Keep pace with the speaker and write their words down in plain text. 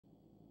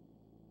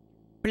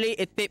Play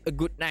a tape a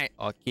good night.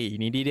 Okay,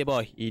 ini dia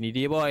boy. Ini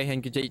dia boy yang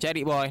kita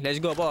cari boy.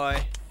 Let's go boy.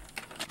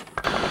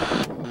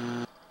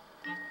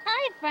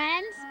 Hi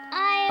friends,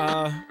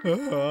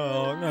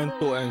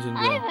 ngantuk kan macam tu.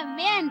 I'm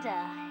Amanda.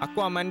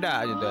 Aku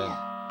Amanda je tu.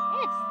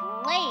 It's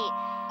late.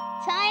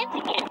 Time to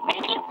get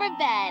ready for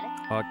bed.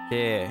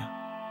 Okay.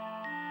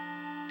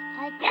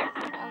 I guess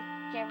I'll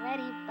get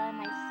ready by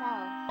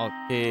myself.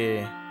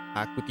 Okay.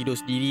 Aku tidur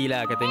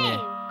sendirilah katanya.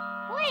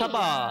 Hey, wait.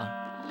 Sabar.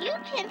 You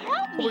can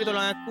help Kau boleh me.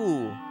 tolong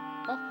aku.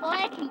 Before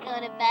I can go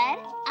to bed,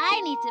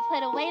 I need to put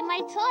away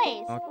my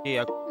toys.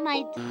 Okay, aku... My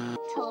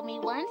told me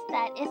once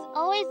that it's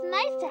always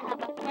nice to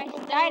have a fresh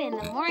start in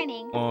the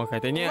morning. Oh,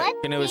 katanya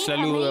Let's kena see how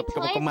selalu many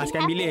toys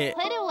kemaskan we have bilik.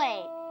 to put away.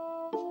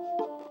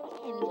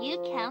 Can you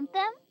count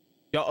them?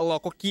 Ya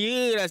Allah, kau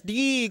kira lah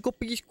sendiri. Kau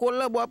pergi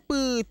sekolah buat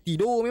apa?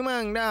 Tidur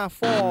memang dah.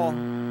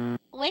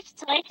 4. Which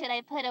toy should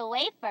I put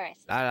away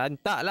first?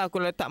 Letaklah.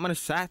 Kau letak mana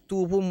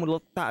satu pun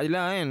letak je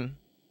lah kan.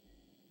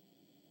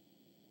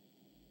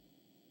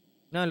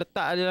 Nah,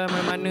 letak je lah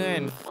mana-mana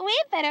kan. We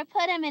better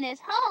put him in his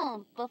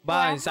home before.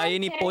 Bang, saya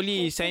ni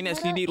polis. Saya nak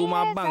selidik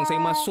rumah abang.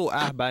 Saya masuk.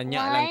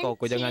 Banyaklah kau.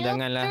 Kau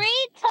jangan-jangan lah. 3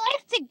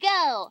 toys to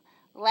go.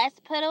 Let's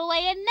put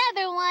away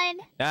another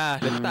one. Dah,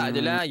 letak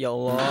je lah. Ya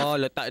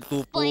Allah, letak tu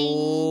pun.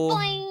 Boing,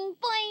 boing,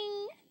 boing.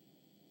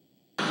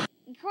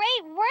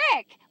 Great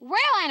work.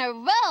 We're on a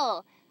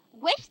roll.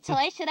 Which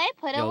toy should I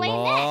put Ya away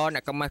Allah, next?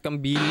 nak kemaskan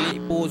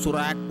bilik pun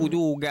suruh aku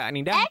juga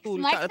ni. Dah X tu,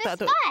 marks letak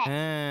the tu. spot.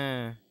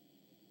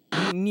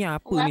 Ini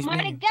apa One ni more to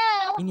sebenarnya?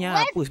 go. Ini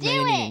Let's apa do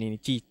sebenarnya it. ni?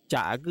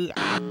 Cicak ke?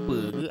 Apa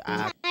ke?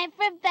 Time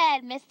for bed,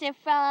 Mr.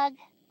 Frog.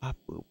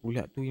 Apa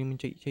pula tu yang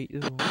mencari-cari tu?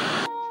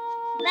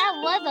 That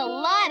was a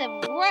lot of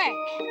work.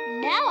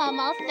 Now I'm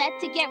all set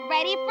to get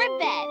ready for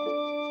bed.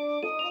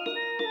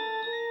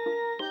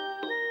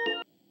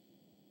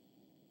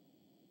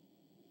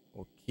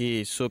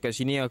 Okay, so kat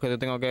sini aku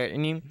tengok kat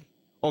ini.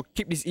 Oh,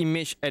 keep this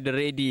image at the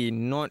ready.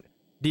 Not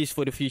this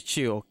for the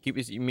future. Oh,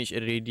 keep this image at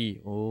the ready.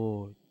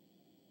 Oh.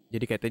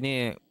 Jadi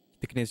katanya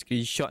kita kena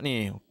screenshot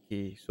ni.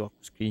 Okay, so aku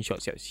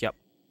screenshot siap-siap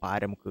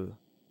pada muka.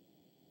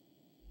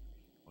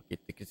 Okay,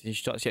 kita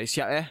screenshot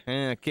siap-siap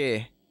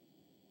okay.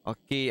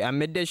 Okay, I'm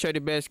the show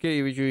the best. Okay,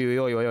 yeah.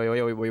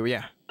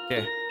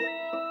 Okay.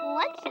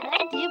 What should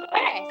I do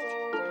first?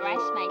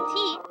 Brush my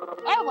teeth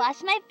or wash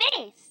my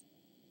face?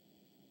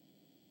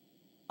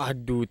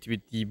 Aduh,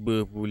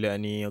 tiba-tiba pula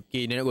ni.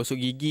 Okay, dia nak gosok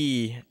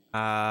gigi.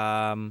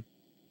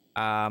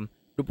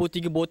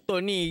 23 botol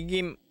ni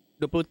game.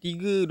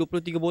 23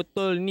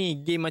 botol ni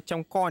game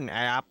macam con.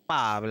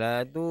 Apa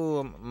pula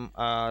tu?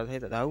 Saya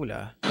tak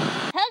tahulah.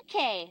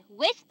 Okay,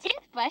 which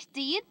toothbrush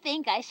do you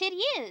think I should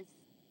use?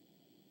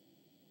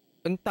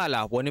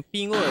 Entahlah, warna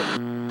pink kot.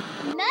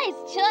 Nice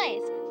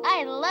choice.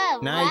 I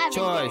love Nice lavender.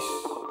 choice.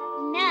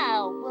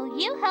 Now, will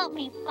you help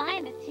me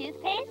find the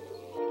toothpaste?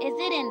 Is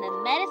it in the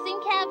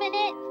medicine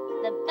cabinet,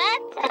 the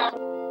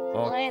bathtub,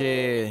 or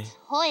Okay. the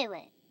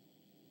toilet?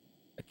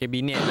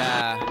 Kabinet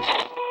lah.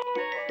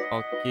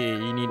 Okay,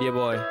 ini dia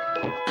boy.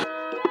 How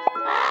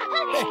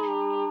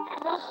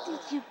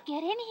did you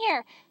get in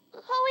here?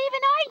 Who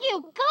even are you?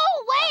 Go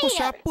away! Kau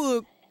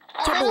siapa?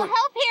 A little Cabut.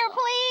 help here,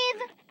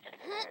 please.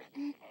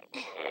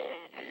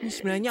 Ni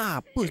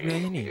sebenarnya apa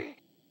sebenarnya ni?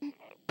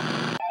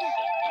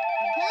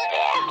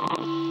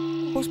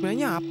 Kau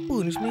sebenarnya apa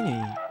ni sebenarnya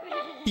ni?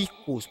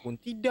 Tikus pun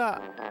tidak.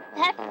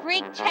 That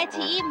freak tried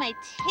to eat my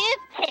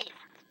toothpaste.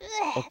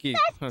 Okey,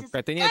 That's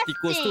katanya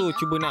tikus tu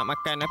disgusting. cuba nak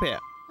makan apa ya?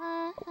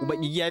 Ubat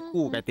gigi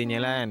aku katanya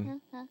lah kan.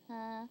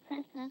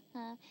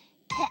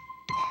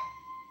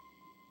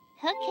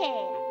 Okay,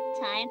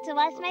 time to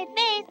wash my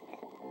face.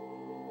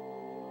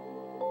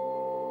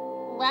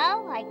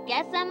 Well, I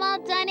guess I'm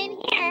all done in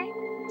here.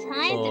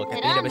 Time to Oh, put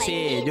katanya dah on my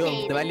bersih. Jom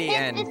toothpaste kita balik and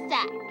kan. hit the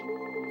sack.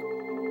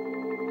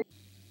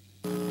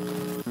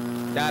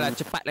 Dah lah,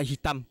 cepatlah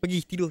hitam.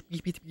 Pergi tidur,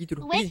 pergi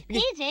tidur. Which Pergi.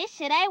 PJ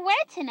should I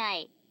wear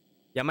tonight?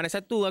 Yang mana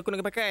satu aku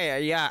nak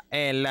pakai? Ya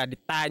elah,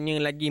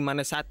 ditanya lagi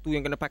mana satu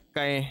yang kena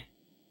pakai.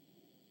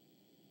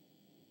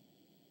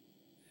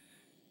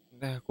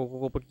 Dah, kau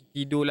pergi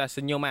tidur lah,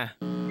 senyum lah.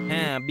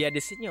 Biar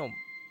dia senyum.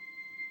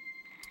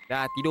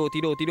 Dah, tidur.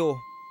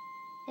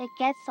 It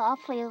gets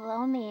awfully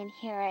lonely in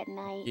here at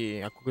night.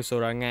 Okay, aku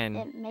kesorangan.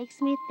 It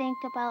makes me think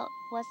about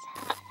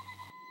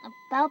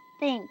about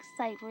things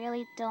I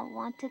really don't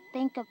want to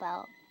think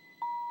about.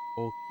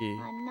 Okay.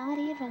 I'm not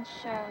even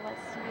sure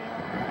what's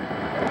real.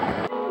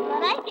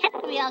 But I guess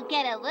we all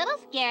get a little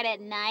scared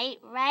at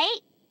night, right?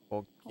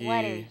 Okay.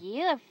 What are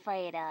you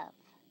afraid of?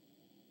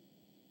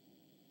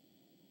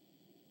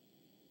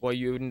 What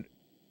you...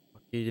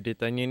 Okay, jadi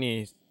tanya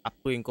ni.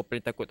 Apa yang kau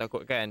paling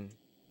takut-takutkan?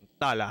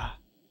 Entahlah.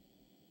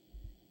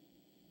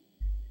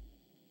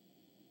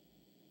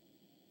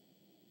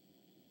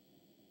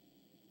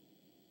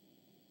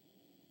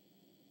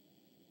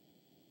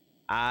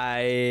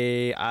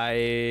 I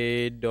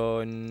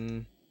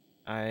don't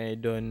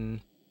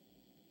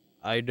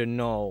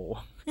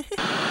know.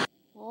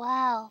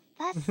 Wow,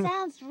 That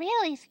sounds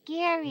really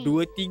scary.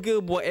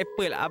 2-3 buah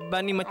apple.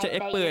 Abang ni macam I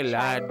bet apple. you're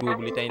trying Aduh, not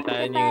boleh to think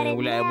tanya-tanya. about it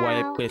Pula buah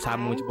now. apple.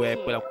 Sama macam buah I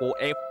apple. see. Aku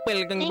apple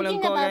kan kepala Thinking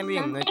kau about kan, Rim.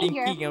 something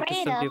you're Thinking after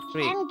afraid something of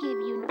afraid. can give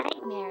you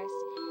nightmares,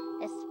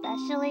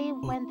 especially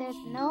when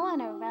there's no one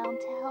around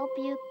to help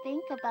you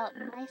think about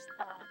nice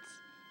thoughts.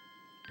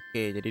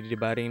 Okay, jadi dia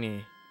baring ni.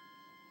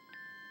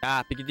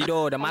 Dah, pergi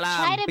tidur. Dah I try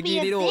malam. to Pergi be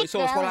a tidur. big So,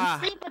 girl and sekolah.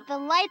 sleep with the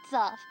lights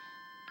off,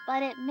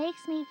 but it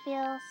makes me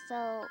feel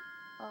so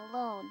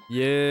alone.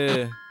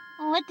 Yeah.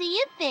 What do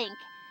you think?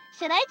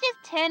 Should I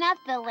just turn off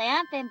the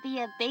lamp and be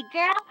a big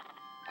girl?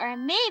 Or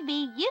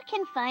maybe you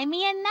can find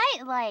me a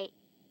nightlight.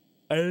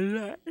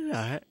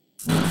 Alah.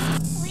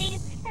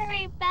 Please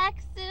hurry back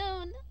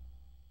soon.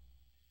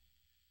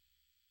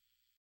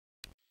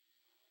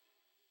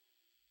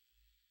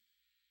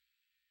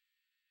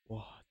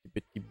 Wah,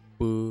 tiba-tiba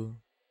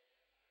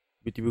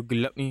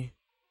gelap ni.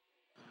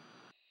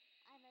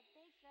 I'm a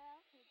big girl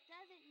who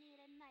doesn't need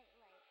a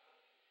nightlight.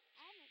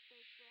 I'm a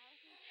big girl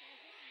who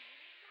doesn't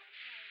need a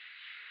nightlight.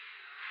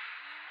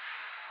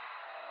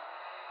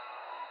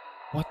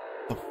 What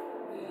the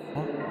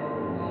fuck?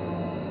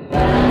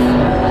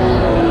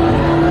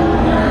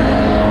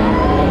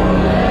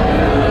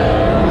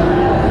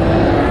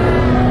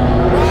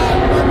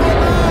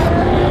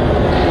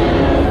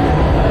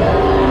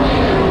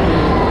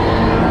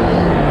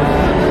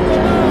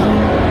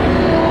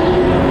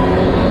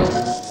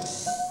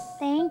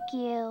 Thank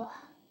you.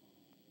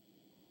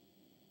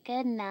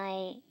 Good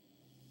night,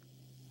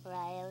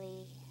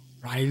 Riley.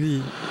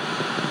 Riley.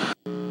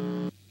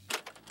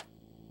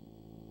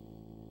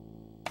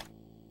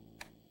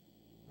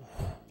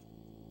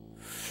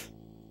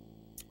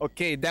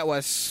 Okay, that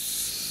was...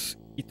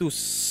 Itu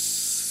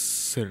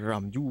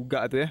seram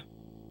juga tu ya.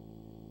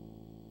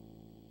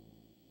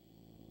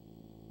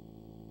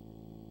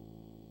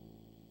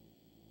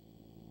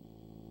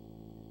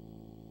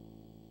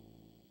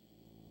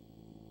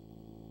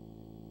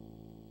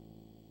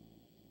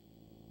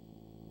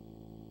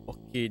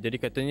 Okay, jadi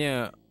katanya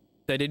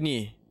kita ada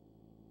ni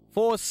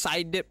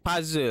 4-sided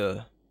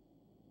puzzle.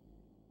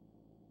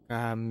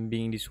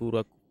 Kambing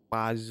disuruh aku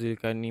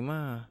puzzlekan ni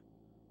mah.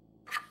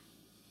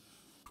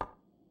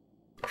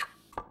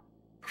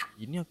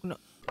 Ini aku nak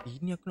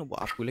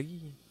buat apa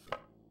lagi?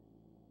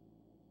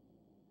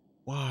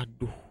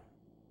 Waduh.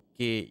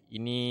 Okay,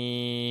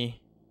 ini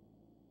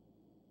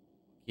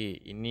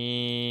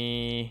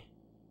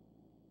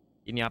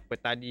apa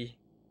tadi?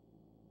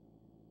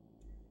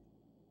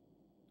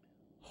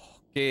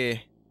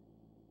 Okay.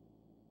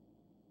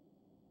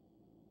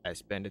 I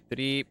spend the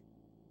trip.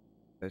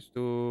 Lepas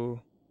tu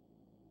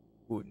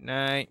good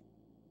night.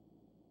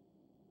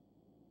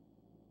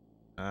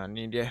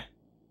 Ni dia.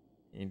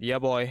 Ini dia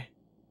boy.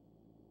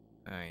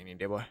 Ini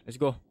dia boy. Let's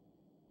go.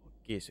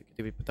 Okay, so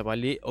kita pergi patah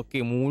balik.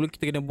 Okay, mula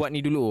kita kena buat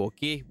ni dulu.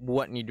 Okay,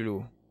 buat ni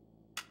dulu.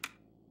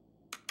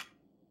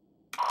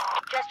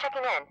 Just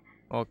checking in.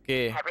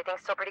 Okay. Everything's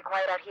still pretty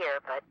quiet out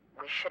here, but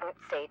we shouldn't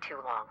stay too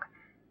long.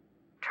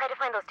 Try to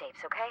find those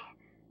tapes, okay?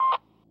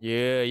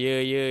 Ya.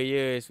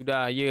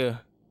 Sudah, ya.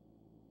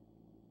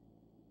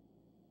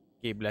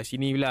 Okay, belah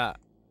sini pula.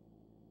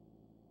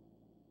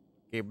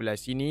 Okay, belah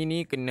sini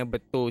ni kena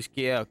betul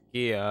sikit lah.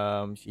 Okay,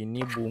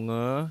 sini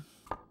bunga.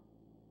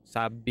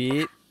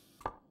 Sabit.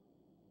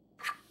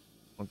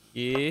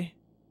 Okay.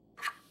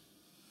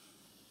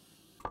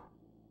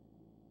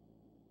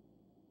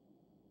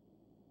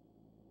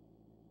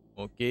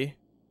 Okay.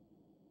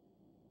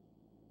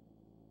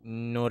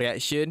 No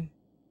reaction.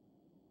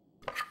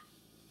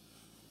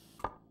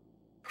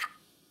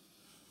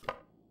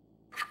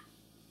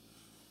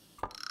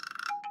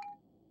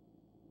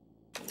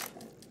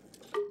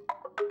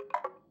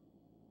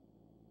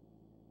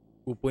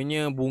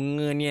 Rupanya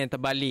bunga ni yang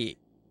terbalik.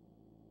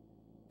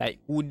 Taik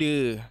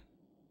kuda.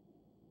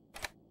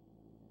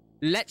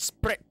 Let's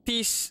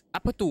practice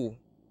apa tu?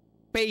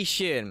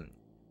 Patient.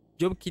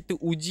 Jom kita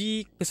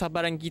uji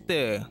kesabaran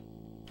kita.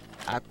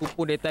 Aku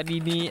pun dari tadi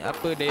ni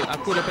aku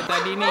daripada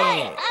tadi ni.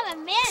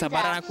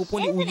 Kesabaran aku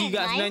pun diuji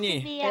gak sebenarnya.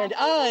 And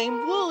I'm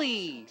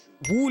Wooly.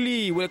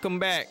 Wooly, welcome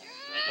back.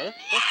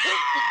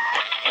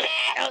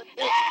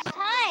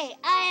 Hi,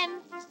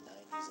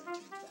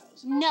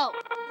 No,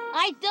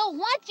 I don't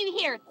want you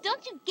here.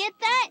 Don't you get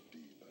that?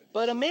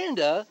 But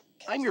Amanda,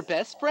 I'm your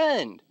best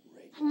friend.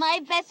 My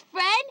best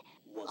friend?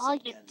 All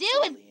you do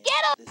is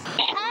get up.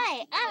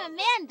 Hi, I'm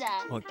Amanda.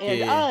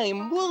 Okay. And I'm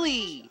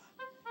Wooly.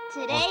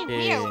 Today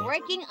we are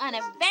working on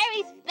a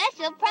very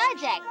special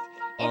project.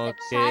 It's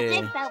a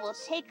project that will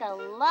take a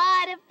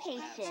lot of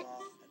patience.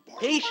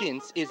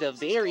 Patience is a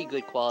very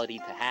good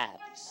quality to have.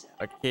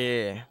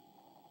 Okay.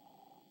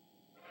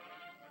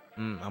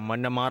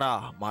 Amanda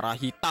marah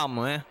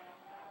hitam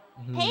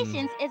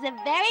Patience is a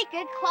very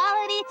good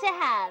quality to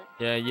have.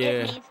 Yeah.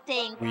 It means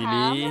staying calm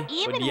Willy,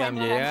 even kau diam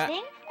when je, ya.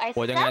 something or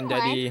Kau jangan someone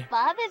jadi-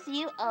 bothers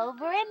you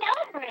over and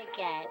over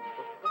again.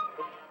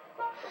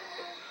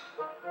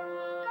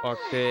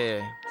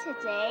 Okay.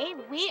 Today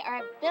we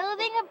are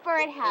building a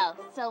birdhouse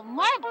so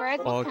more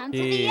birds will come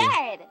to the Okay.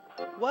 yard.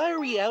 Why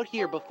are we out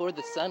here before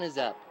the sun is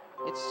up?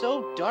 It's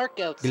so dark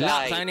Gelap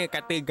outside. sana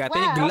katanya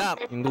Well, gelap.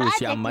 this Itu project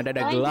siapa is dah going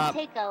to gelap.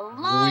 take a Guli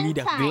long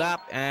dah time. gelap.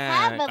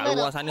 Have a Kat luar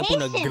little sana pun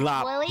dah patience,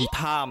 gelap. Willie.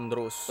 Hitam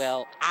terus.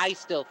 Well, I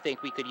still think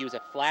we could use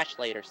a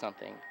flashlight or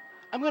something.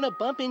 I'm gonna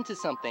bump into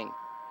something.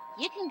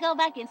 You can go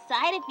back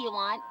inside if you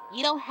want. You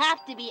don't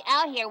have to be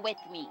out here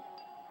with me.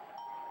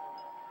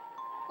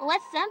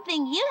 What's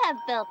something you have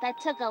built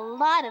that took a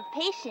lot of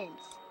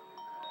patience?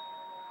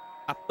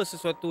 Apa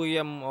sesuatu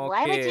yang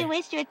Why would you okey.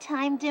 waste your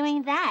time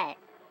doing that?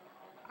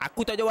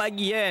 Aku tak jawab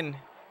lagi kan.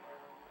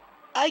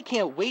 I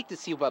can't wait to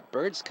see what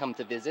birds come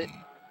to visit.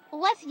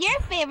 What's your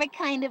favorite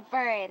kind of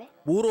bird?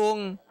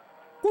 Burung.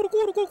 Kur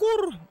kur kur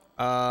kur.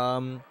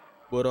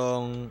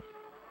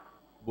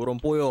 Burung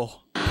puyuh.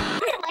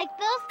 I like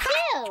those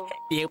too.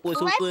 Dia pun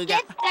Let's suka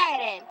get kak.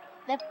 started.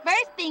 The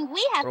first thing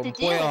we have to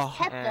do is Perempuan.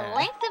 cut the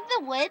length of the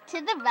wood to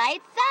the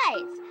right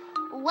size.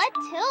 What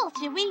tool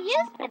should we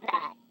use for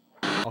that?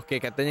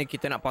 Okey, katanya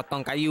kita nak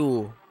potong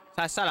kayu.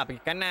 Salah pergi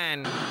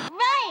kanan.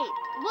 Right!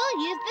 We'll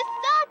use the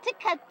saw to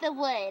cut the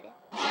wood.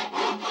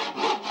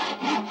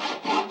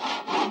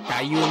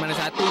 Kayu mana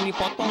satu ni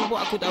potong pun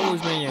aku tahu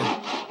sebenarnya.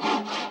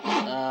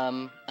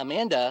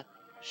 Amanda,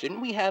 shouldn't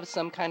we have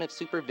some kind of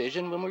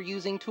supervision when we're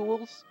using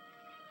tools?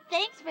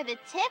 Thanks for the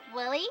tip,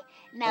 Willie.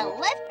 Now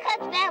let's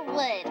cut that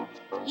wood.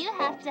 You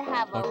have to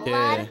have a Okay.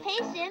 lot of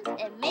patience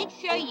and make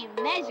sure you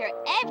measure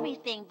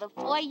everything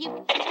before you...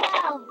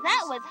 Wow,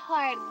 that was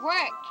hard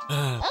work.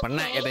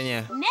 Penat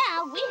katanya.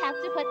 Now we have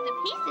to put the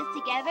pieces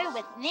together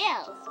with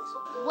nails.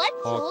 What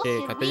tool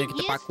Okey, should katanya we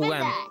kita use paku for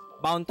kan. that?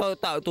 Baun tahu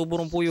tak tu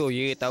burung puyuh?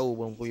 Ya, tahu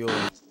burung puyuh.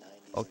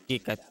 Okey,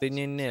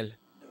 katanya Nel.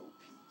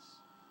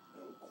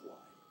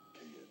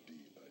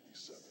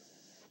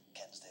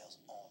 Kensdale's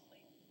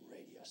only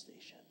radio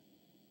station.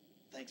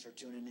 Thanks for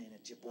tuning in.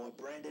 It's your boy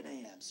Brandon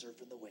AM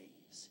surfing the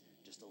waves.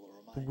 Just a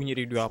little Tu reminder. bunyi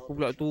radio apa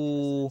pula tu?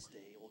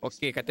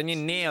 Okey, katanya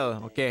nail.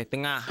 Okey,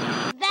 tengah.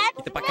 That's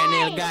Kita pakai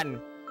nail right. gun.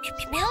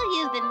 We'll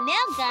use the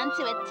nail gun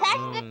to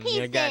attach the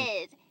nail gun.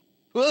 pieces.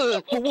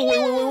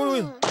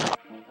 Woi.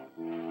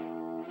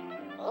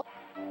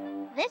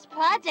 This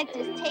project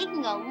is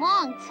taking a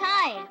long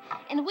time,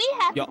 and we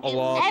have Ya to do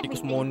Allah,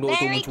 tikus everything mondok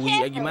tu very mencuri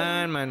lagi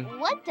carefully. man.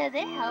 What does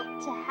it help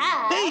to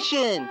have?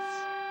 Patience!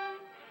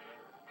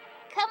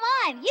 Come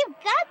on, you've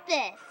got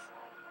this.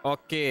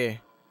 Okey.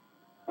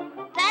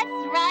 That's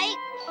right,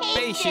 patience.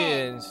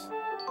 Patience.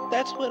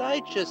 That's what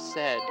I just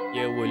said.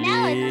 Ya Now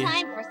it's boleh.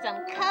 time for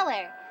some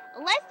color.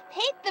 Let's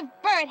paint the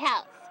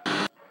birdhouse.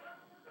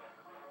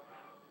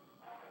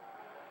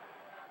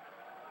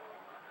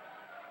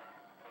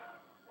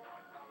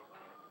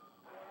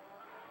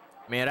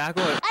 Merah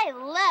kot. I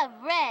love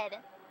red.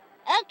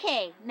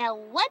 Okay, now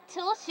what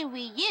tool should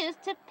we use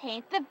to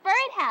paint the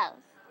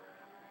birdhouse?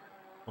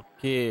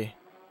 Okey.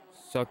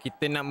 So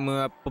kita nak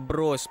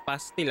berus,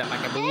 pastilah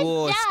pakai Good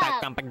berus. job.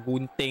 Takkan pakai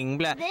gunting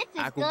pula. This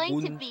is Aku going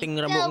to be gunting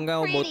so rambut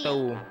kau baru pretty.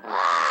 tahu.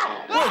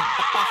 Woi,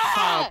 apa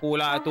hal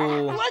pula tu?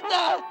 What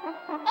the?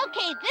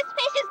 Okay, this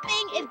patience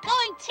thing is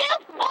going too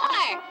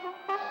far.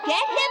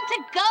 Get him to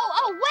go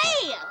away.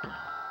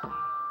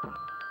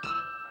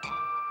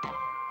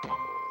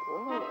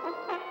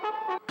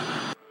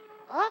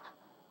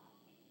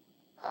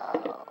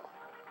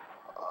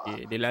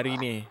 Okay, dia lari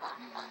ni.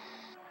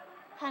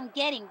 I'm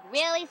getting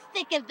really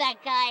sick of that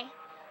guy.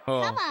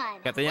 Oh, Come on,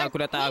 katanya aku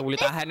dah let's tak paint boleh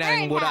this tahan dah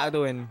dengan borak birdhouse.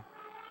 tu kan.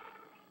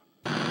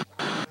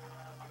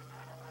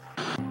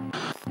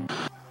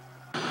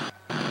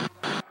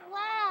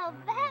 Wow,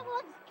 that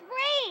looks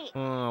great.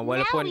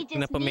 Walaupun Now we just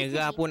kenapa need to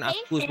merah be pun aku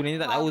patient sebenarnya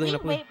tak while tahu tu we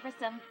kenapa. wait for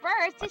some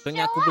birds to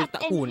Patutnya show aku boleh up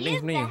tak and kuning use the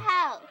sebenarnya.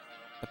 house.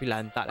 Tapi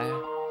lantak lah.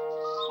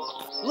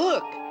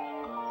 Look!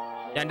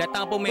 Yang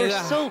datang pun They're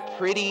merah. so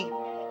pretty,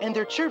 and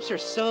their chirps are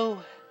so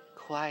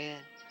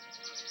quiet,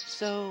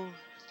 so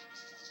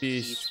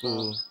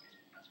Peaceful.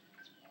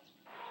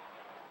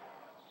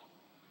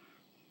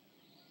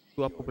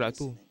 Tu apa pula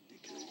tu?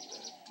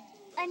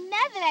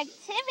 Another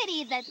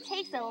activity that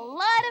takes a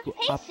lot of Tu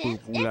apa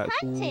patience is pula tu?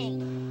 hunting.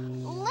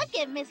 Look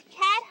at Miss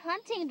Cat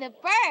hunting the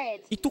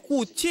birds. Itu She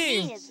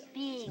kucing. is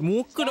being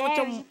Muka dah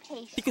macam very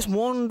patient. tikus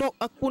mondok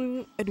aku pun.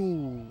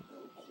 Aduh.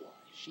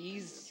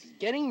 she's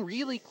getting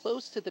really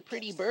close to the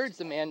pretty birds,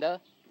 Amanda.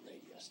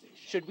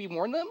 Should we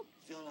warn them?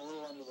 Feeling a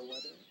little under the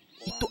weather?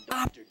 Itu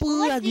apa What do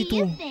lagi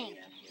tu? you think?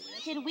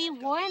 Should we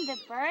warn the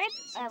birds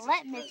or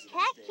let Miss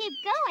Cat keep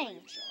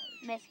going?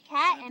 Miss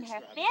Cat and her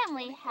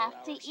family have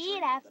to eat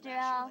after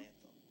all.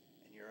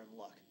 And you're in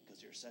luck because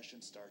your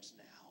session starts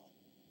now.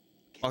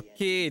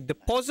 Okay, the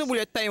pause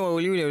boleh time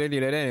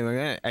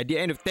at the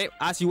end of tape,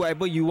 ask you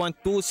whatever you want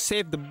to,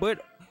 save the bird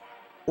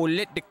or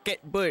let the cat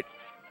bird.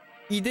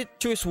 Either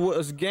choose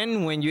words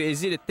again. When you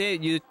exit the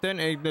tape, you turn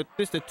and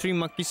notice the three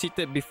monkeys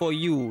seated before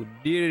you.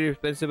 Dear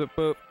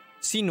responsible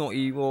Sino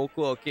Iwo.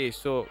 Okay,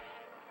 so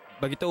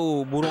bagi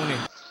tahu burung ni.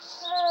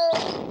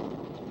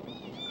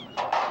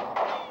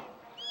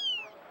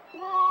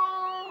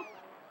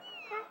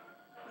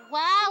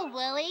 Wow,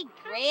 Willie,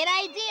 great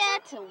idea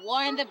to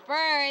warn the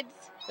birds.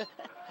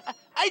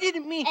 I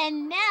didn't mean.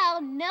 And now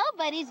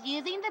nobody's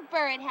using the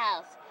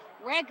birdhouse.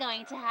 We're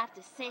going to have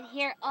to sit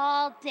here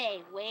all day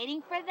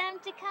waiting for them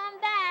to come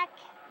back.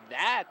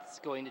 That's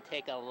going to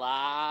take a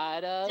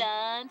lot of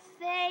Don't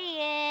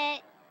say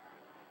it.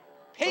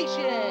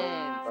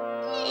 patience.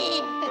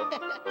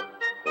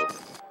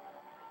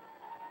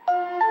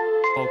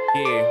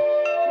 Okey.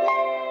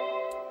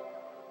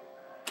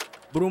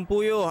 Burung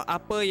puyuh,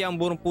 apa yang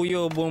burung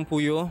puyuh?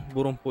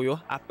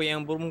 Apa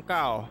yang burung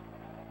kau?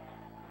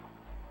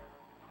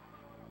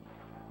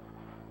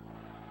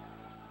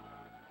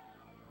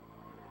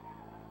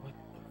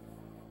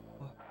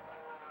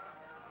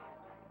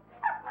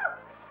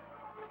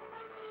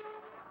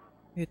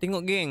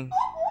 Tengok geng.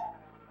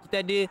 Kita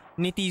ada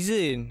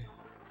netizen.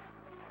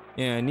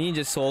 Ya, ni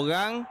je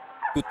seorang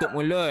tutup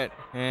mulut.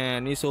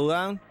 Ni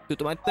seorang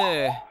tutup mata.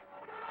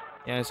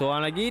 Yang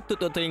seorang lagi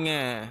tutup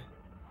telinga.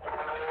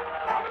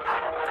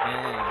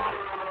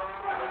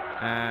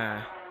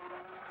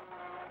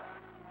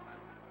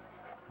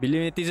 Bila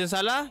netizen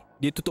salah,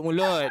 dia tutup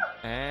mulut.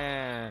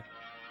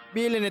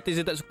 Bila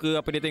netizen tak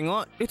suka apa dia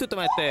tengok, dia tutup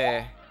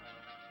mata.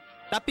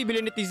 Tapi bila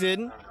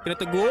netizen kena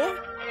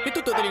tegur, dia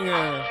tutup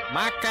telinga.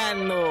 Makan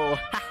tu.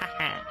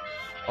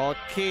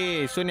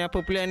 Okay, so ni apa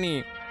pula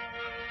ni?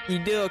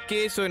 Either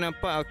okay, so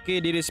nampak okay,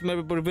 dia ada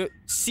 9 proverb.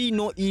 See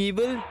no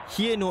evil,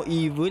 hear no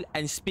evil,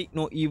 and speak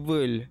no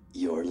evil.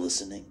 You're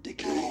listening to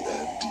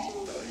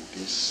KEMBALI,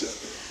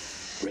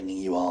 bringing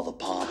you all the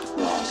pop,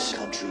 rock,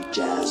 country,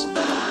 jazz,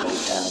 metal,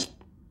 Motown.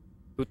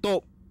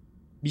 Tutup.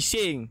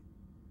 Bising.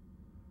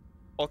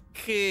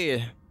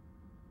 Okay.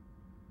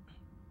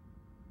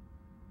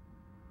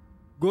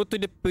 Go to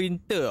the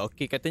printer.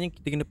 Okay, katanya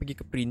kita kena pergi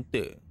ke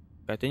printer.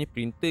 Katanya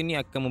printer ni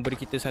akan memberi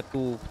kita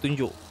satu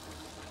petunjuk.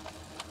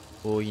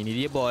 Oh, ini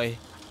dia boy.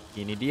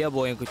 Ini dia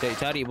boy yang aku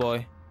cari-cari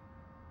boy.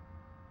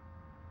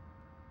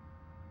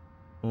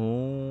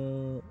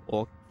 Oh,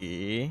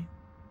 okay.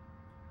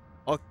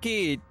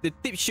 Okay, the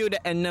tips show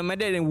that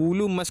Anamada and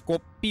Wulu must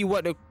copy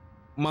what the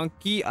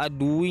monkey are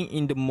doing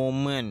in the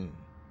moment.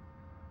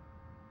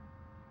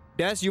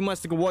 Thus, you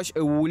must watch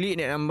a Wuli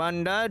and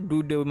Amanda do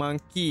the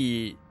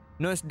monkey.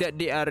 Notice that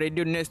they are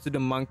radio next to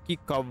the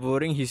monkey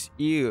covering his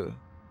ear.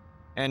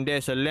 And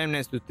there's a lamp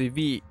next to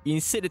TV.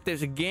 Insert the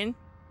text again.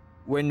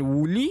 When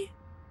Wooly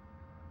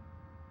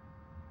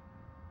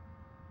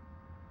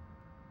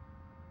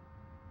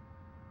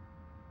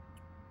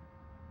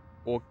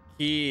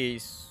okay,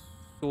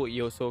 so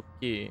it was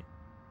okay.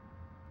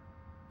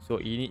 So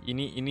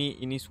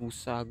ini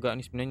susah agak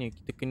ni sebenarnya.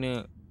 Kita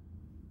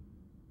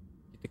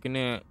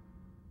kena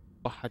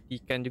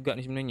perhatikan juga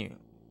ni sebenarnya.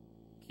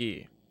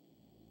 Okay.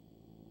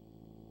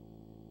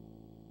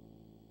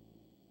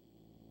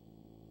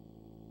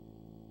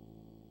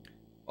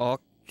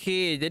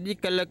 Okay, jadi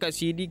kalau kat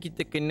CD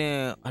kita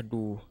kena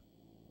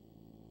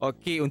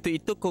okay, untuk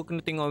itu kau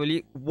kena tengok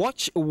balik.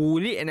 Watch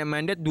Wooly and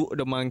Amanda do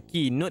the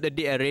monkey. Note that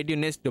they are radio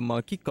next to the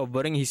monkey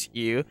covering his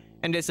ear.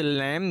 And there's a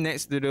lamp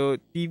next to the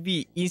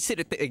TV.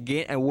 Insert the text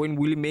again. And when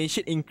Wooly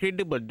mention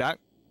incredible dark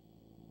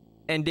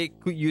and they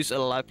could use a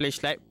light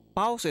flashlight,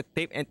 pause the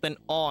tape and turn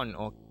on.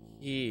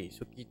 Okay,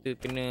 so kita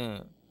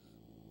kena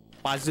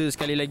puzzle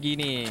sekali lagi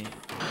ni.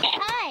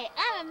 Hi,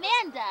 I'm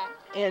Amanda.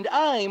 And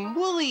I'm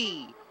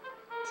Wooly.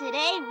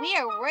 Today we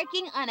are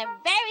working on a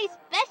very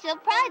special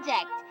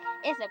project.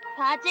 It's a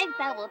project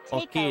that will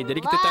take Okay, a jadi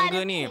kita lot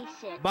tangga of ni.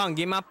 patience. Bang,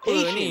 game apa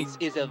ni? Patience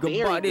is a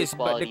very Gebak dia good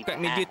sebab quality dekat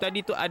to meja have. tadi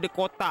tu ada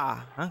kotak.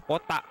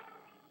 Kotak.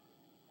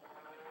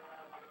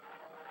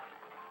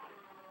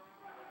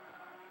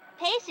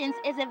 Patience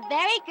is a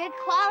very good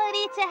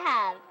quality to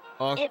have.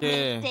 It Okay.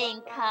 means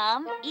staying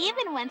calm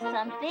even when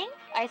something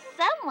or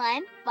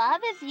someone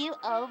bothers you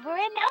over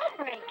and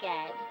over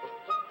again.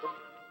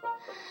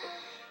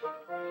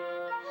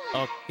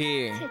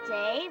 Okay.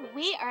 Today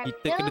we are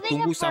Kita kena building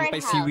a tunggu sampai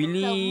si birdhouse,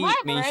 Willy so more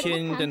birds mention will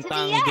come to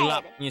tentang the yard.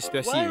 gelapnya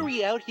situasi. Why are we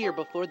out here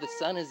before the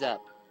sun is up?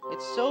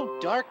 It's so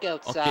dark Okay,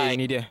 outside.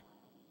 ini dia.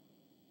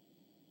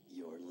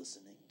 You're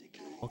listening to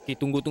KEMBALI. Okay,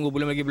 tunggu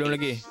belum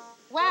lagi.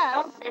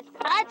 Well, this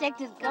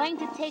project is going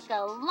to take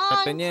a long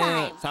Katanya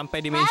time.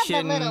 sampai Have a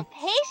dimension little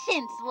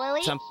patience,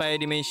 Willie.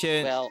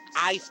 Well,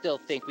 I still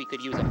think we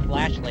could use a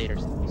flashlight or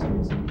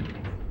something.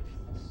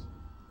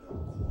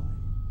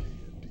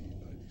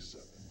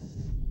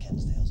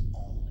 Kensdale's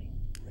only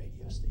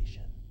radio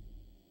station.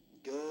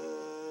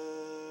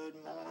 Good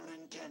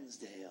morning,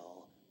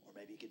 Kensdale. Or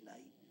maybe good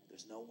night.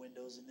 There's no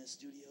windows in this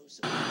studio,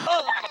 so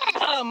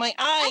Oh, my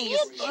Are eyes!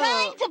 you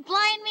trying to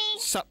blind me?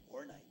 Sup.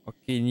 or night.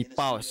 Okay, ni In the studio,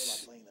 pause.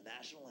 I'm playing the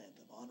national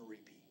anthem on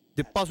repeat.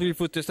 The pause will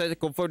footage to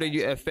confirm that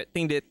you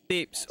affecting the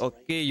tapes.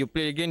 Okay, you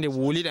play again. The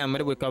Wooly and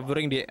Amanda will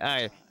covering the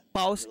eye.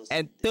 Pause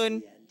and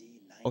turn.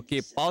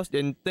 Okay, pause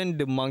and turn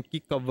the monkey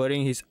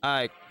covering his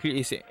eye. Click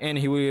his and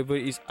he will cover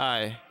his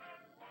eye.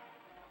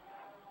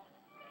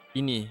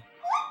 Ini.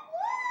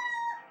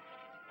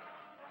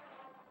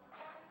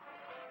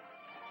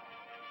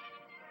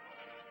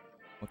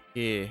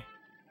 Okay.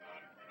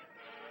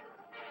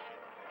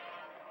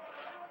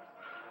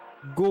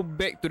 Go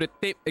back to the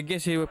tape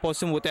against the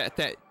possum with that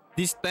attack.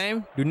 This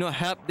time, do not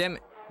help them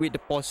with the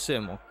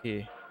possum.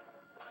 Okay.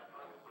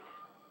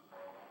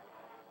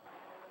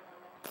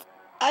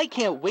 I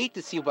can't wait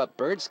to see what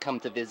birds come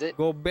to visit.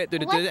 Go back to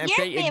the What's toilet and your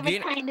play favorite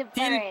again kind of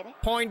till bird?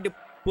 point the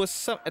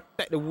person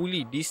attack the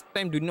woolly. This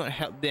time do not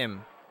help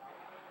them.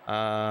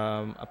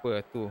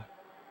 Apa tu?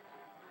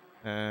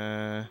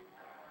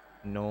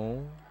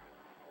 No.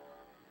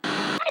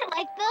 I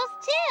like those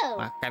too.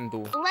 Makan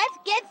tu. Let's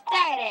get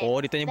started.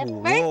 Oh, dia tanya The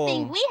first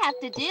thing burung. we have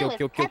to do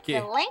Okay, is cut okay.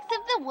 the length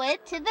of the wood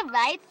to the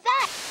right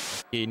side.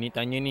 Okay, ni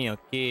tanya ni.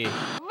 Okay.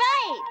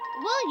 Right.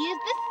 We'll use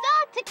the saw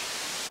to...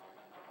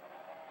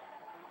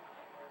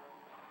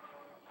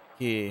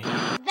 Okay.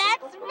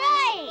 That's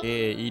right.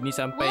 Okay, ini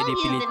sampai We'll dia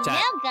use pilih the cat.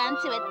 nail gun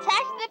to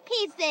attach the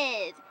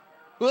pieces.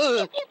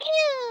 Ugh. Pew,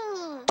 pew.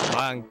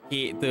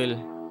 Bangkit tu.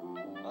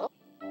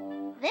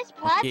 This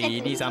project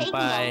Okay, ini is taking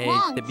sampai a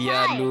long kita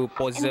biar time, dulu and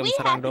possum we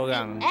serang have to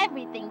dorang. do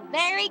everything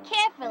very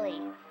carefully.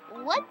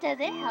 What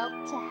does it help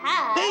to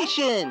have?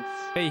 Patience!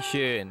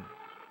 Patient.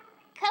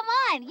 Come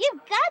on, you've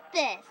got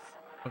this.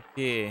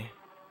 Okay.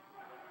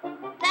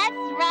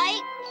 That's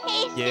right,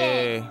 patience.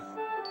 Yeah.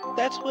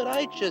 That's what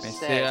I just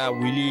said. Biasalah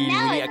Willy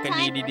Now Willy it's akan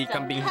time jadi for some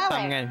kambing color.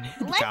 hitam kan.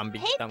 Let's Kambing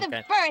paint hitam the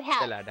kan.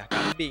 birdhouse. Dah dah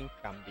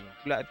kambing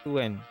pula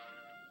tu kan.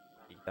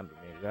 Hitam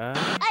merah.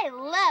 I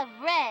love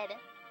red.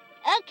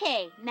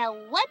 Okay, now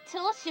what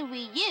tool should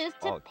we use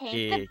to paint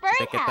the Okay,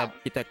 birdhouse?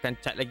 kita akan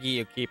cat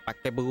lagi. Okay,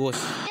 pakai berus.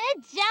 Good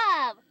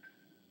job.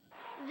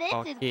 This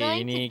is Okay,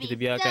 going ini to kita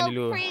be biarkan so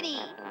dulu. pretty.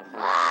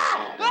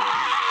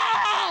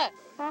 Ah!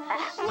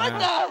 What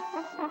the?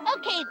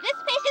 Okay, this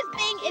patience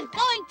thing is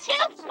going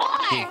too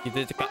far. Okay,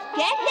 kita cakap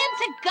Get him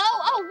to go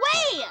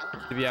away.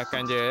 kita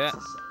biarkan je ya.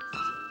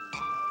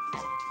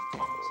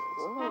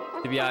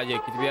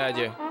 Kita biar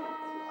je.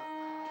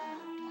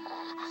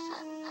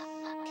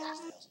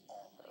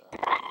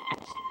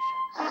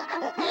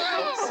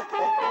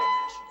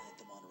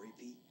 Anthem on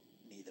repeat.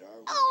 Neither are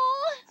we.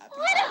 Oh,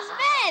 what a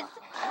mess.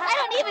 I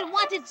don't even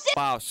want to do...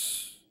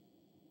 Pause.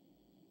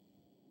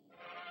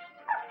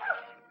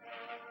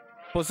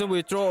 Person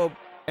will throw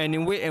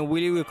and wait and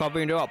Willy will cover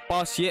in the rock.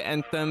 Pause here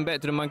and turn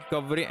back to the monkey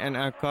covering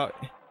and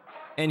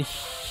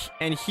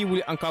he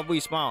will uncover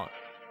his mouth.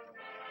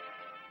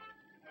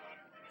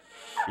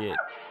 Shit.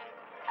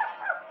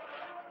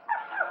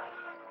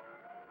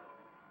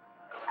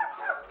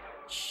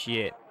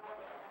 Shit.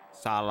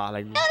 Salah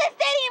lagi. do this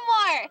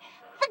anymore.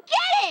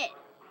 Forget it.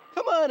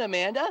 Come on,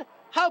 Amanda.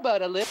 How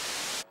about a lip?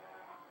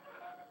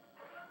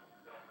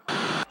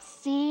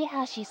 See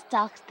how she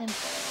stalks them.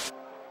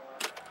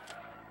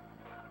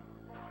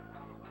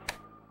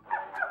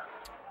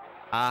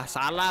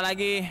 Salah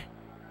lagi.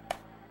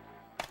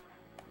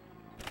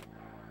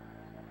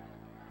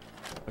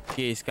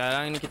 Okay,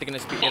 sekarang ni kita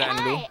kena speed run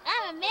dulu. Hi,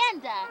 I'm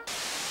Amanda.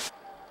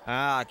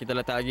 Kita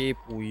letak lagi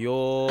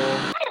Puyo.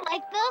 I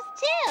like those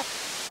too.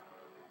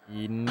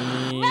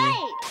 Ini.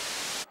 Right.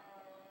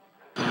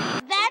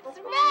 That's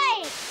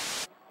right.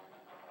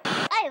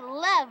 I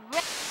love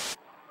red.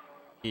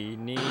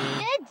 Ini.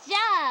 Good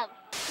job.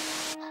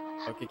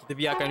 Okay, kita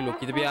biarkan dulu.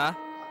 Kita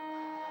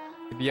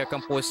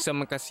biarkan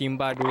possum makan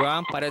Simba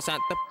diorang pada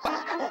saat tepat.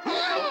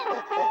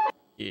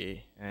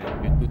 Okay,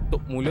 dia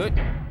tutup mulut.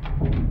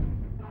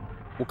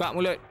 Buka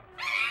mulut.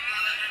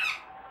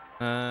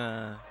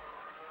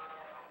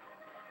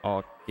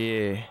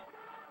 Okay.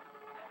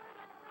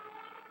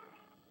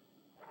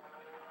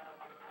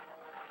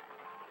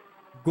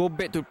 Go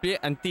back to play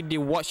until they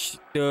watch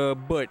the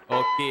bird.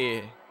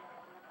 Okay.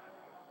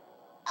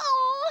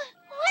 Oh,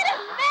 what a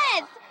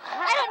mess.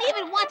 I don't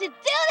even want to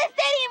do this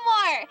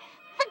anymore.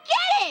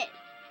 Forget it.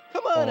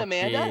 Come on, Okay.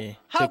 Amanda. So,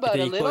 How about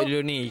kita a ikut little dulu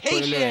ni, ikut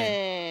dulu.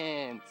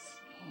 patience?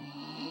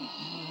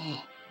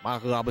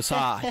 Marah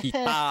besar,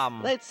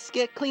 hitam. Let's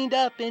get cleaned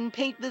up and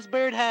paint this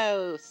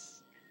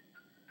birdhouse.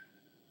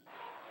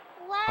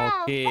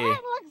 Wow, Okay. that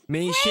looks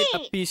Make great. it a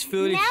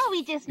peaceful. Now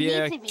we just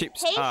their need to be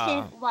chips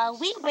patient while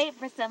we wait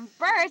for some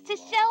birds to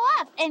show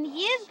up and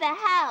use the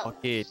house.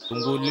 Okay,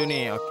 tunggu dulu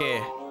ni.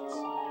 Okay.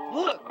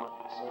 Look!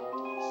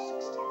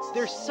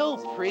 They're so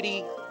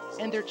pretty,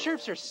 and their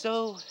chirps are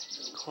so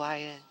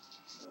quiet.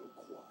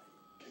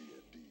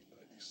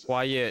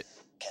 Quiet.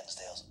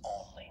 Kensdale's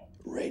only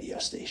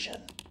radio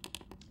station.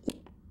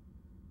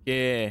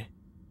 Okay.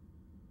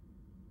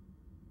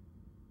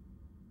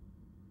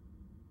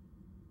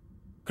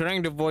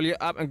 Crank the volume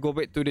up and go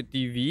back to the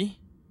TV.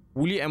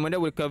 Woolly and Amanda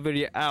will cover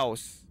their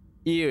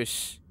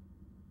ears.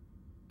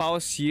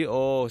 Pause here.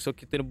 Oh, so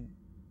kita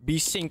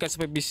bisingkan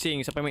sampai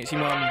bising sampai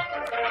maksimum.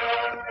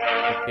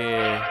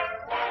 Okay.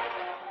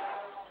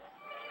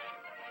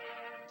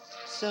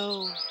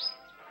 So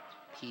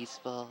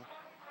peaceful.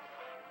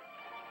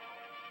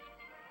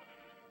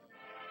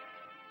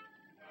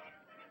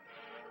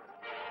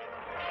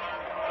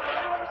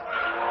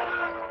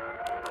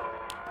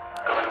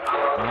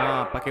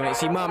 Pakai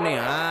maksimum ni.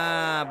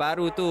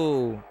 Baru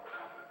tu.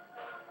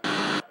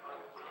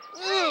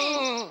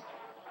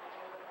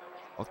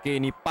 Okay,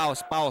 ni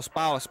pause.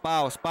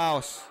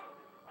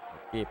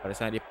 Okay, pada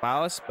saat dia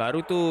pause,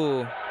 baru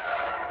tu.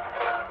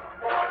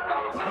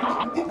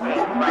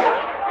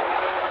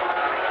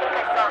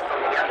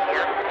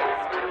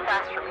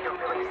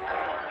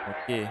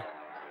 Okay.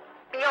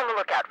 Be on the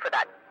lookout for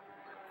that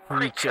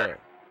creature.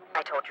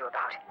 I told you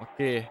about.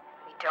 Okay.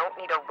 We don't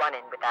need a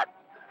run-in with that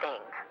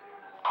thing.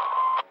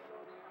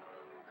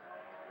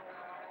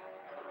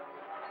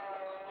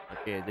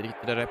 Okay, jadi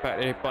kita dah dapat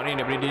report ni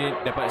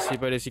dapat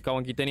daripada si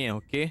kawan kita ni.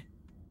 Okay.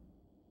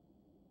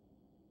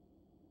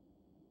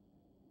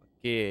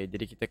 Okay,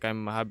 jadi kita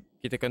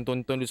akan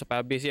tonton dulu sampai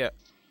habis ya.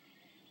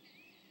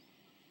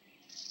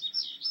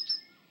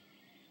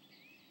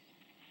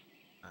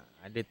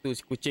 Ada tu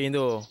si kucing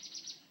tu.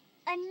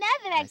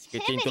 Another Si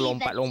kucing activity tu that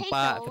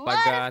lompat-lompat takes a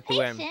terpagar lot of tu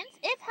kan. patience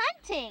is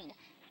hunting.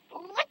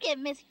 Look at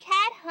Miss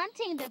Cat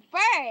hunting the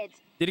birds.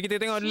 Jadi kita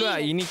tengok dulu lah.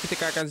 Ini kita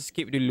akan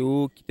skip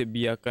dulu. Kita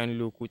biarkan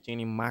dulu kucing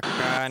ni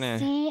makan.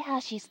 See how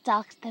she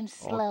stalks them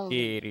slowly.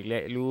 Okay,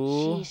 relax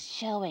dulu. She's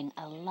showing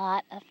a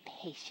lot of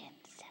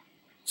patience.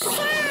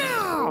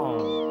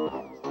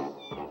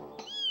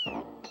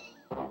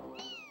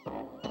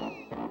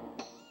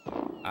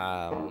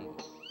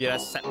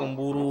 Firasat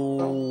memburu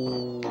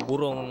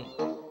burung.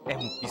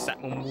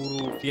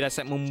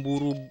 Firasat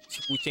memburu si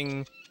kucing.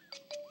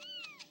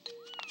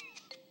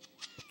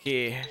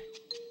 Okay.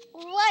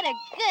 What a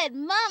good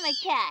mama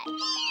cat.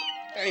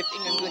 I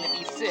think I'm gonna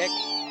be sick.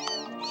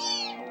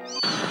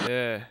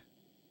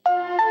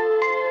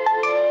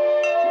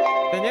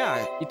 Dan ya,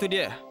 itu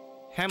dia.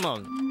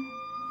 Hammond.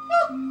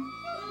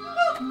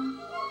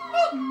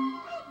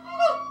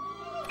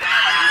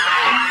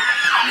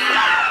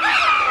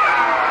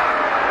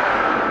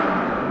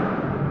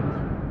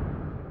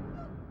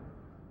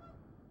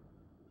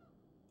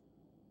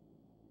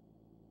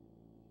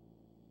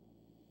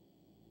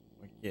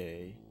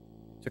 Okay.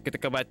 So kita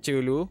akan baca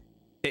dulu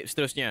tape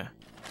seterusnya.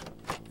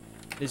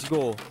 Let's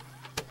go.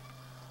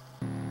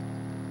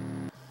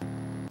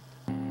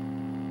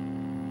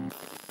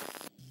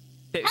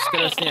 Tape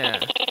seterusnya.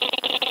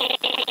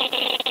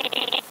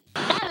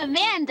 I'm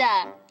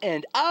Amanda.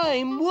 And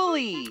I'm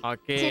Wooly.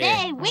 Okay.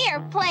 Today we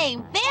are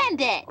playing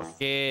bandits.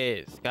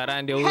 Okay,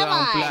 sekarang dia Come orang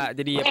on. pula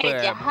jadi apa?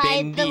 Where'd you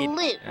hide the Bandit.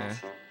 loot?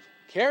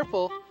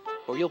 Careful,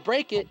 or you'll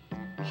break it.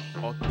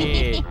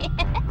 Okay.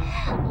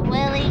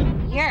 Willie,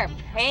 you're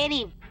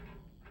pretty.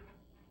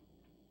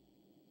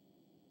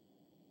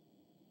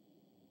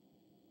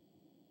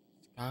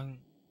 Sekarang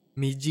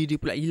meja dia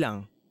pula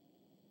hilang.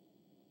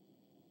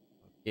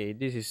 Okay,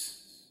 this is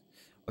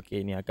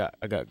okay, ni agak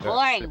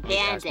Boring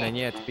bandit.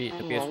 sebenarnya tapi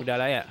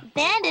sudahlah ya.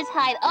 Bandits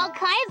hide all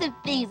kinds of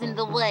things in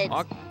the woods.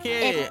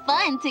 Okay. It's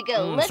fun to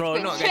go look for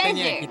Seronok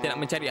katanya treasure. kita nak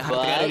mencari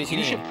harta karun di But sini.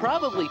 you should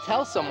probably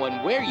tell someone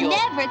where you'll...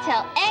 Never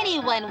tell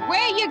anyone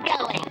where you're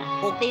going.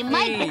 They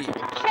might get to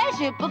the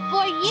treasure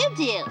before you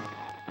do.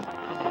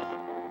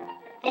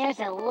 There's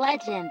a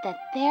legend that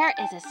there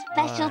is a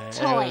special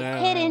toy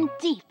hidden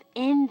deep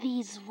in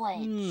these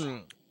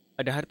woods.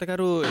 Ada harta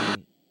karun.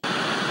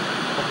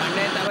 Kau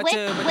pandai tak baca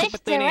Which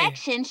peta ni?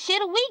 direction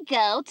should we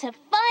go to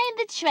find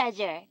the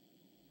treasure?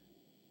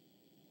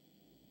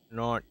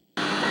 Not.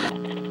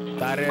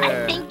 I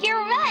Tara. think you're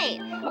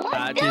right.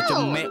 Let's Tadi tu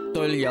go. map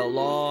betul. Ya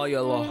Allah,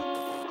 ya Allah.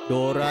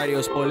 Dora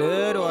dia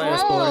spoiler, Dora dia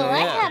Whoa, spoiler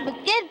I ya. have a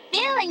good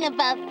feeling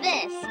about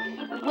this.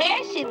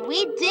 Where should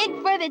we dig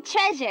for the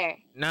treasure?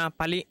 Nah,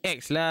 paling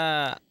X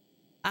lah.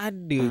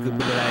 Ada ke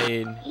benda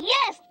lain?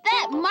 Yes,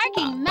 that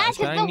marking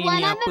matches the Sekarang ni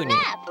one on apa the ni?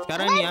 map.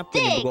 Sekarang ni Let's apa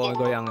ni dig.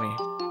 bergoyang-goyang ni?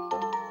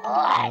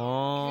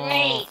 Oh,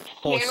 Great.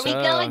 Here we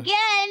go poser.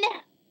 again.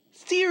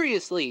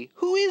 Seriously,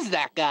 who is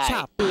that guy?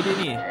 Siapa dia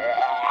ni?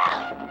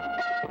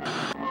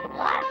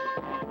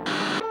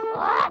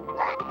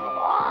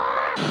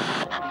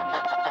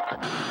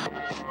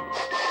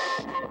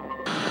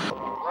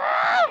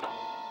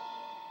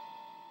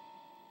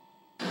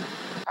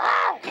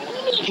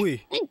 Ui.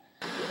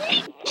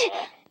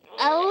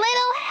 A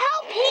little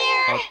help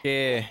here.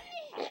 Okay.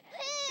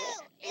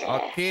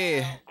 Okay.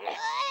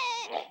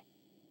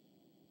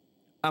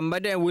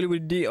 But then will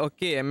dig.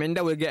 Okay,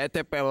 Amanda will get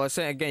attacked by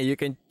Wilson again. You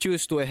can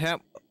choose to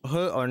help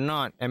her or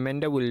not.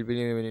 Amanda will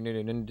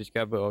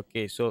discover.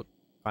 Okay, so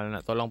kalau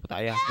nak tolong pun tak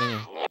payah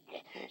sebenarnya.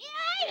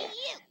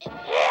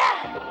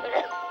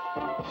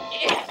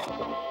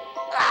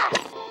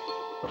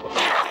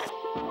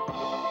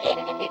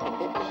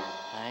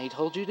 I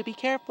told you to be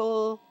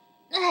careful.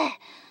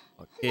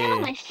 Okay. Now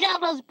my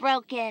shovel's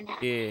broken.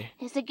 Okay.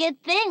 It's a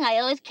good thing I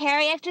always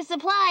carry extra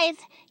supplies.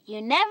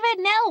 You never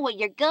know what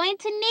you're going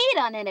to need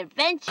on an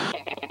adventure.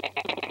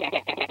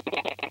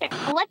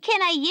 What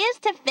can I use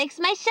to fix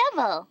my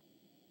shovel?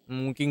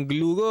 Mungkin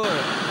glue kot.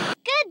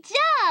 Good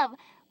job!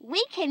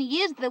 We can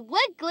use the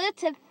wood glue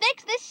to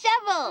fix the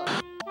shovel.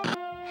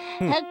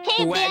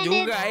 Okay, kuat bandits,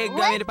 juga gam yang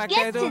dia let's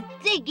pakai get tu. to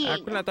digging.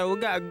 Aku nak tahu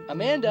juga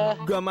Amanda,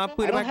 gam apa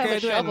I dia don't have pakai a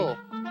tu kan. shovel.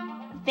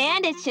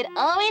 Bandits should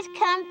always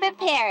come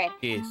prepared.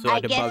 Okay, so I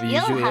ada guess bar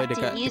you'll visual have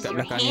dekat to use your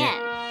belakang ni.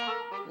 hands.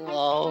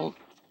 Oh,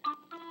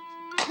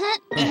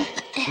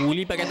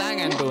 Uli pakai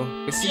tangan tu.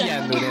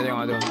 Kesian tu dia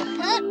tengok tu.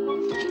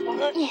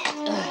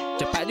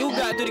 Cepat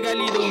juga tu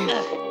dikali tu.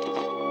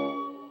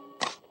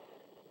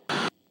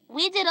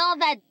 We did all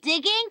that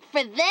digging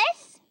for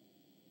this?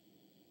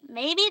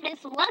 Maybe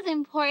this was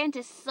important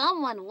to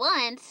someone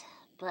once,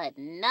 but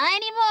not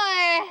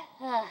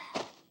anymore.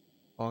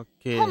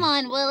 Okay. Come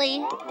on, Willie.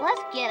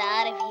 Let's get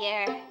out of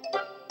here.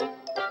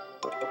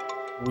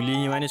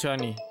 Willie mana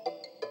sekarang ni?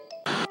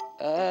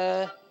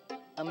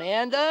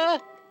 Amanda?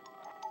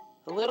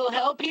 A little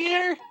help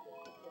here?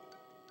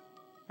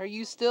 Are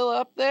you still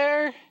up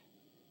there?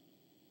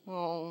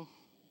 Oh.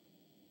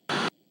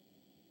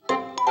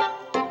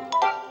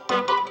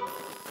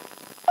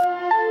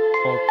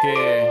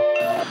 Okay.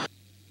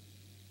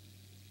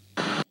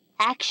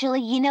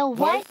 Actually, you know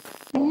what?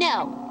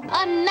 No,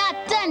 I'm not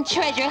done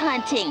treasure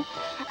hunting.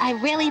 I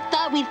really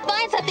thought we'd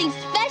find something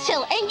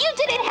special, and you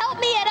didn't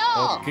help me at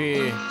all.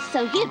 Okay.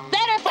 So you'd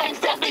better find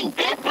something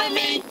good for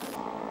me.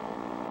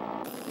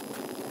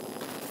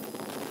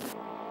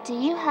 Do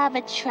you have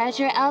a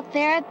treasure out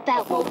there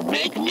that will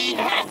make me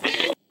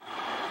happy?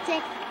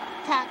 Tick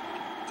tock,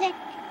 tick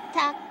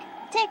tock,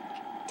 tick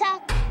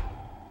tock.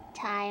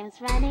 Time's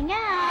running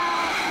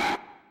out.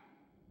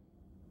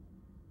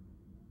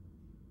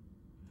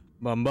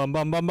 Bang.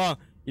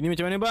 Ini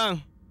macam mana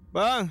bang?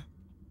 Bang.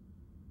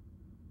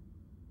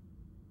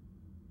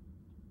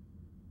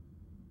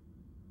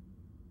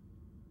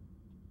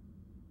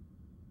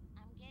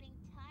 I'm getting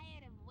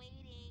tired of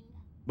waiting.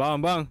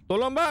 Bang.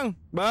 Tolong bang.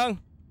 Bang.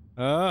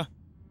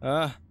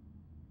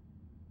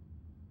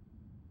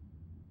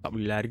 Tak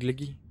boleh lari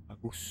lagi.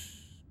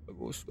 Bagus.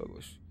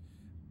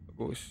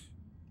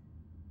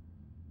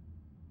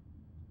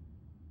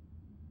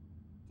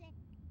 Tick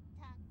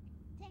tock,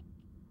 tick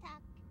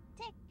tock,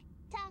 tick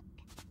tock.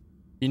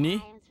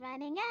 Ini? Time's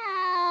running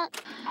out.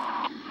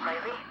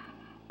 Riley?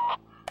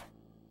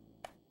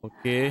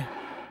 Okay.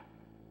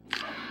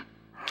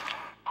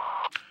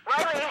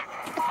 Riley?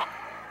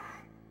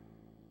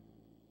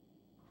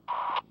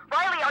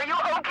 Riley, are you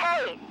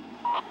okay?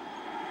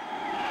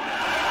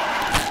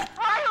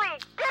 Riley,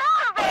 get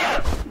out of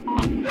there!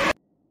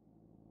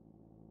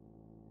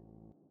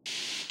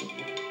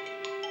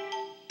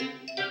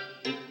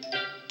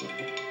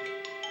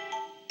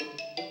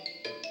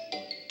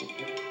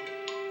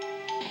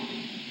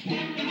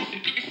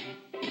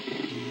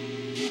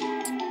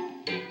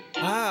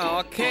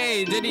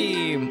 Okay.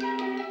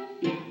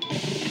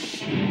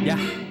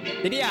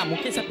 Jadi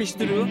mungkin sampai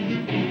situ dulu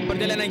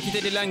perjalanan kita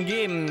dalam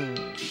game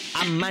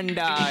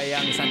Amanda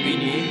yang satu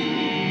ini.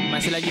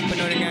 Masih lagi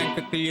penuh dengan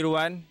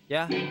kekeliruan.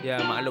 Ya,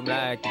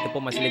 maklumlah kita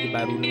pun masih lagi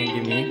baru dengan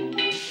game ni.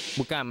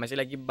 Bukan, masih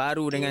lagi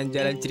baru dengan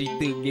jalan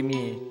cerita game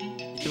ni.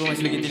 Kita pun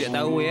masih lagi tidak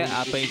tahu ya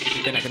apa yang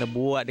kita nak kena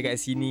buat dekat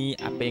sini,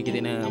 apa yang kita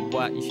nak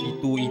buat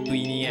itu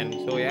ini kan.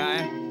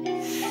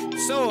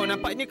 So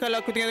nampaknya kalau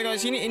aku tengok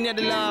sini, ini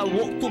adalah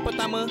waktu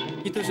pertama.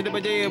 Kita sudah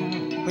berjaya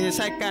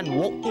menyelesaikan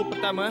waktu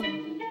pertama,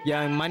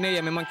 yang mana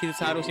yang memang kita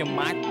seharusnya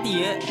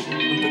mati ya,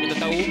 untuk kita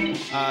tahu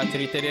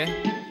cerita dia.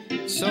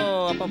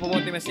 So apa-apa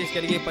pun, terima kasih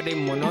sekali lagi kepada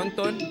yang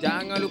menonton.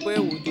 Jangan lupa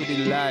untuk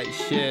di like,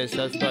 share,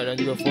 subscribe dan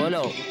juga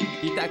follow.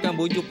 Kita akan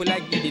berjumpa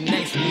lagi di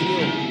next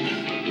video.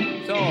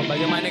 So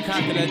bagaimanakah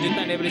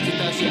kelanjutan daripada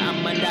cerita si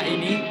Amanda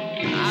ini?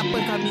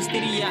 Apakah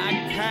misteri yang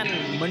akan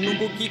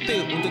menunggu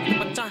kita untuk kita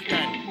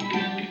pecahkan?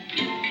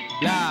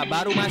 Lah,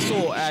 baru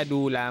masuk.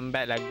 Aduh,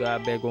 lambat lah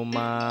gabe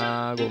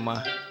gomah.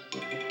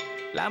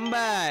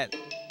 Lambat.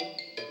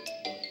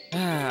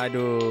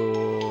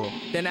 Aduh.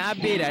 Dah nak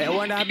habis dah.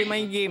 Orang dah habis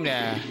main game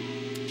dah.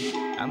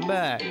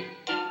 Lambat.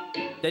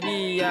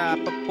 Jadi ya,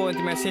 apa pun,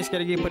 terima kasih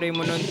sekali lagi kepada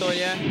yang menonton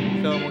ya.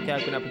 So mungkin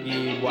aku nak pergi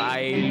buat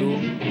air dulu.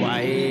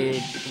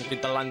 Mungkin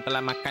telan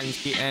makan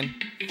sikit kan.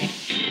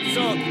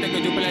 So kita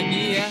akan jumpa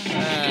lagi ya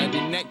di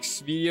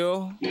next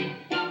video.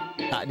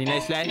 Tak, di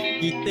next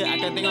live. Kita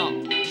akan tengok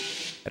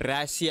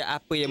rahsia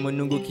apa yang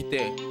menunggu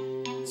kita.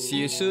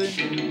 See you soon.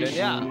 Dan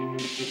ya,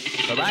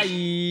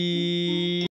 bye-bye.